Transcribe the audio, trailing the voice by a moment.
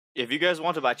If you guys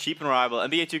want to buy cheap and reliable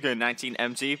NBA 2K19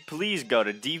 MT, please go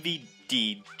to dvdj.com/NBA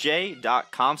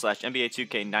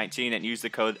 2K19 and use the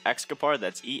code EXCAPAR,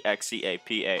 that's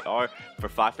EXCAPAR, for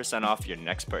 5% off your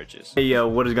next purchase. Hey yo,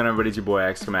 what is going on everybody? It's your boy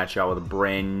X coming at y'all with a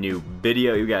brand new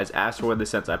video. You guys asked for this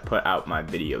since I put out my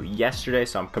video yesterday,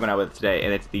 so I'm coming out with it today,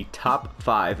 and it's the top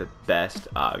 5 best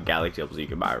Galaxy Opals you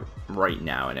can buy right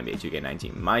now in NBA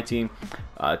 2K19. My team,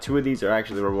 2 of these are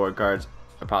actually reward cards.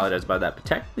 Apologize about that, but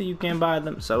technically you can buy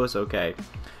them, so it's okay.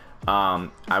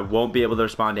 I won't be able to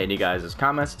respond to any guys'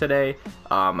 comments today.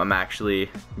 I'm actually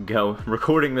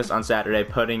recording this on Saturday,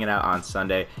 putting it out on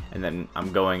Sunday, and then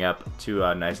I'm going up to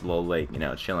a nice little lake, you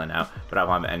know, chilling out, but I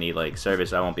won't have any like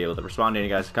service, so I won't be able to respond to any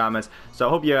guys' comments. So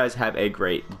I hope you guys have a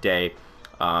great day.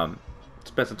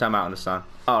 Spend some time out in the sun,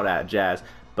 all that jazz.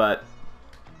 But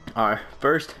our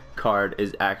first card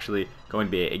is actually going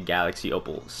to be a Galaxy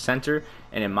Opal Center,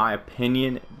 and in my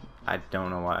opinion, I don't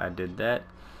know why I did that,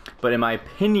 but in my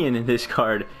opinion, this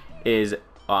card is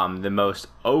the most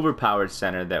overpowered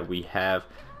center that we have.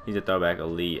 He's a throwback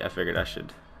elite. I figured I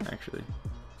should actually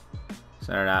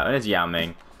center it out, and it's Yao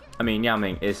Ming. I mean, Yao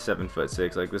Ming is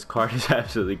 7'6". Like, this card is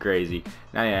absolutely crazy.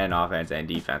 99 offense and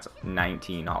defense,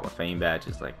 19 Hall of Fame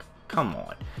badges. Like, come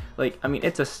on. Like, I mean,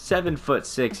 it's a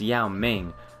 7'6" Yao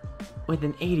Ming with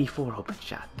an 84 open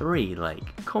shot 3.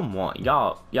 Like, come on,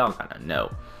 y'all gotta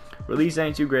know. Release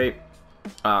ain't too great.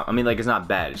 I mean, like, it's not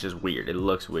bad, it's just weird. It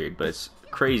looks weird, but it's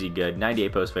crazy good.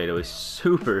 98 post fadeaway,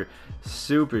 super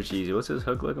cheesy. What's his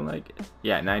hook looking like?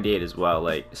 Yeah, 98 as well.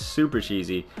 Like, super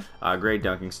cheesy. Great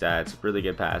dunking stats, really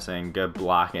good passing, good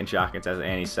blocking, shot contest,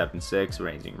 and he's 7'6",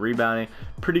 ranging, rebounding.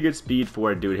 Pretty good speed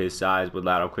for a dude his size with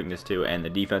lateral quickness too, and the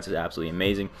defense is absolutely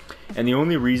amazing. And the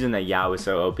only reason that Yao is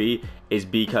so OP is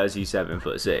because he's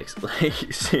 7'6".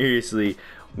 Like, seriously,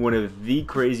 one of the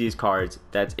craziest cards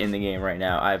that's in the game right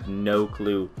now. I have no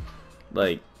clue,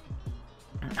 like,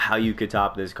 how you could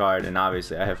top this card, and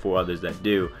obviously I have 4 others that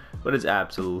do, but it's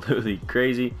absolutely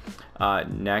crazy.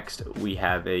 Next we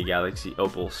have a Galaxy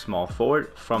Opal small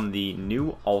forward from the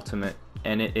new Ultimate,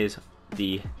 and it is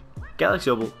the Galaxy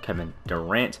Opal Kevin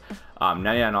Durant,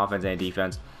 99 offense and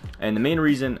defense. And the main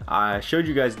reason I showed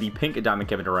you guys the pink diamond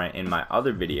Kevin Durant in my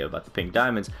other video about the pink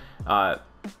diamonds,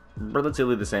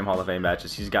 relatively the same Hall of Fame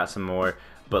badges. He's got some more,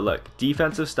 but look,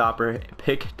 defensive stopper,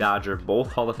 pick dodger,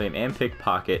 both Hall of Fame and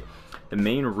pickpocket. The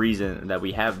main reason that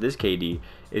we have this KD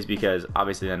is because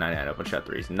obviously the 99 open shot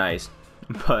 3 is nice,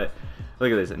 but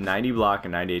look at this, 90 block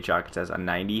and 98 shot contest, a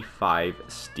 95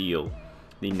 steal,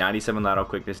 the 97 lateral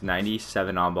quickness,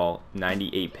 97 on ball,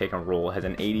 98 pick and roll, has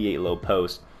an 88 low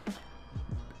post,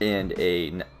 and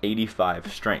a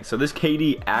 85 strength. So this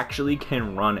KD actually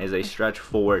can run as a stretch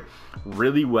forward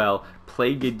really well,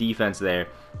 play good defense there,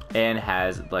 and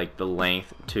has like the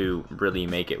length to really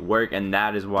make it work. And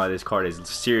that is why this card is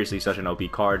seriously such an OP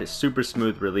card. It's super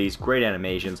smooth release, great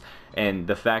animations, and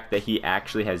the fact that he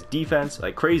actually has defense,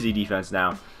 like crazy defense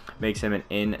now, makes him an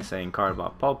insane card.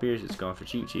 About Paul Pierce is going for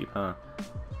cheap, huh?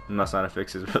 Must not have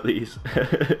fixed his release.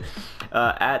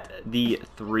 At the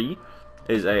 3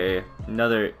 is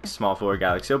another small forward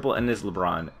Galaxy Opal, and this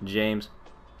LeBron James.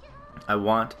 I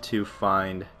want to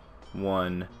find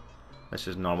one that's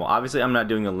just normal. Obviously, I'm not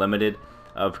doing a limited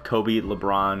of Kobe,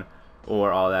 LeBron,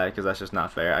 or all that, because that's just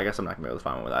not fair. I guess I'm not going to be able to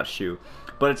find one without a shoe.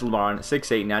 But it's LeBron,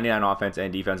 6'8", 99 offense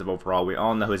and defensive overall. We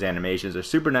all know his animations are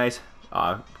super nice,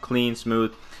 clean,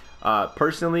 smooth.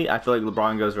 Personally, I feel like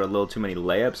LeBron goes for a little too many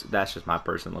layups. That's just my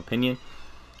personal opinion.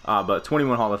 But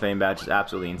 21 Hall of Fame badge is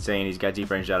absolutely insane. He's got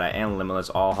deep range Jedi and limitless,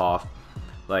 all Hoff.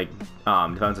 Like,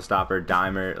 defensive stopper,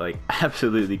 dimer, like,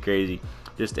 absolutely crazy.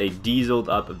 Just a dieseled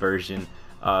up version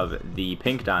of the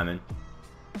pink diamond.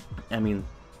 I mean,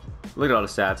 look at all the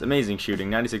stats. Amazing shooting,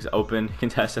 96 open,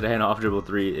 contested and off dribble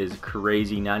 3 is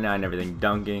crazy, 99 everything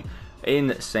dunking,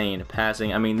 insane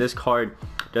passing. I mean, this card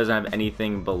doesn't have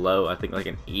anything below, I think, like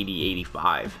an 80,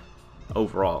 85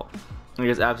 overall. Like,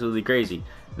 it's absolutely crazy.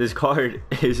 This card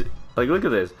is, like, look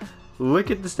at this. Look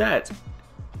at the stats.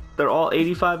 They're all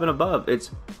 85 and above.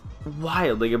 It's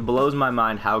wild. Like, it blows my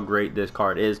mind how great this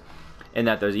card is, and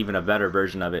that there's even a better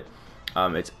version of it.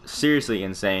 It's seriously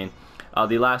insane.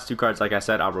 The last 2 cards, like I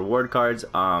said, are reward cards.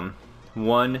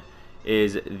 One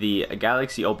is the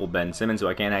Galaxy Opal Ben Simmons, who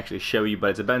I can't actually show you, but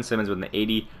it's a Ben Simmons with an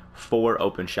 84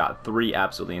 open shot 3,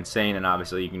 absolutely insane. And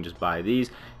obviously you can just buy these.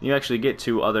 You actually get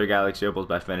 2 other Galaxy Opals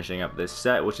by finishing up this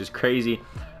set, which is crazy.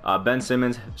 Ben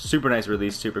Simmons, super nice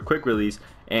release, super quick release,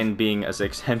 and being a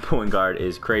 6'10" point guard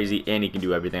is crazy, and he can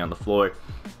do everything on the floor.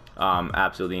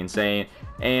 Absolutely insane.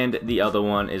 And the other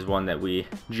one is one that we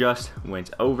just went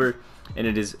over, and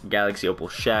it is Galaxy Opal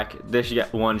Shaq. This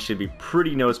one should be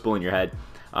pretty noticeable in your head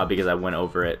because I went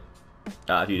over it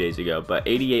a few days ago. But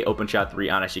 88 open shot 3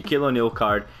 on a Shaquille O'Neal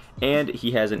card, and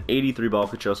he has an 83 ball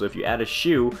control. So if you add a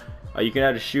shoe, you can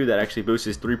add a shoe that actually boosts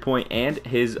his 3-point and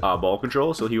his ball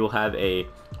control. So he will have a,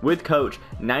 with coach,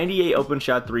 98 open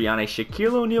shot 3 on a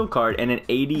Shaquille O'Neal card and an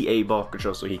 88 ball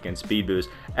control, so he can speed boost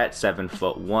at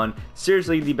 7'1".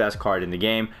 Seriously, the best card in the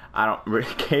game. I don't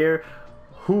really care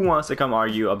who wants to come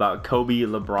argue about Kobe,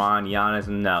 LeBron, Giannis.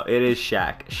 No, it is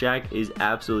Shaq. Shaq is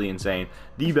absolutely insane.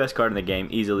 The best card in the game,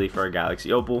 easily, for a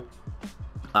Galaxy Opal.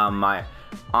 My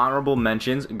honorable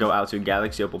mentions go out to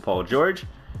Galaxy Opal Paul George,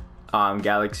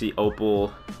 Galaxy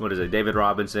Opal, David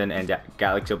Robinson, and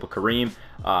Galaxy Opal Kareem.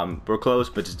 We're close,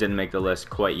 but just didn't make the list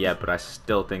quite yet, but I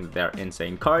still think they're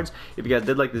insane cards. If you guys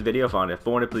did like this video, found it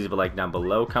informative, please leave a like down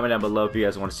below. Comment down below if you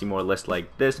guys want to see more lists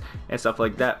like this and stuff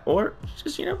like that, or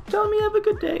just, tell me have a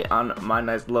good day on my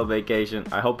nice little vacation.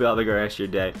 I hope you all have a great rest of your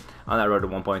day on that road to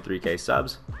 1.3K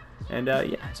subs. And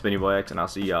yeah, it's been your boy X, and I'll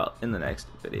see y'all in the next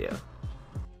video.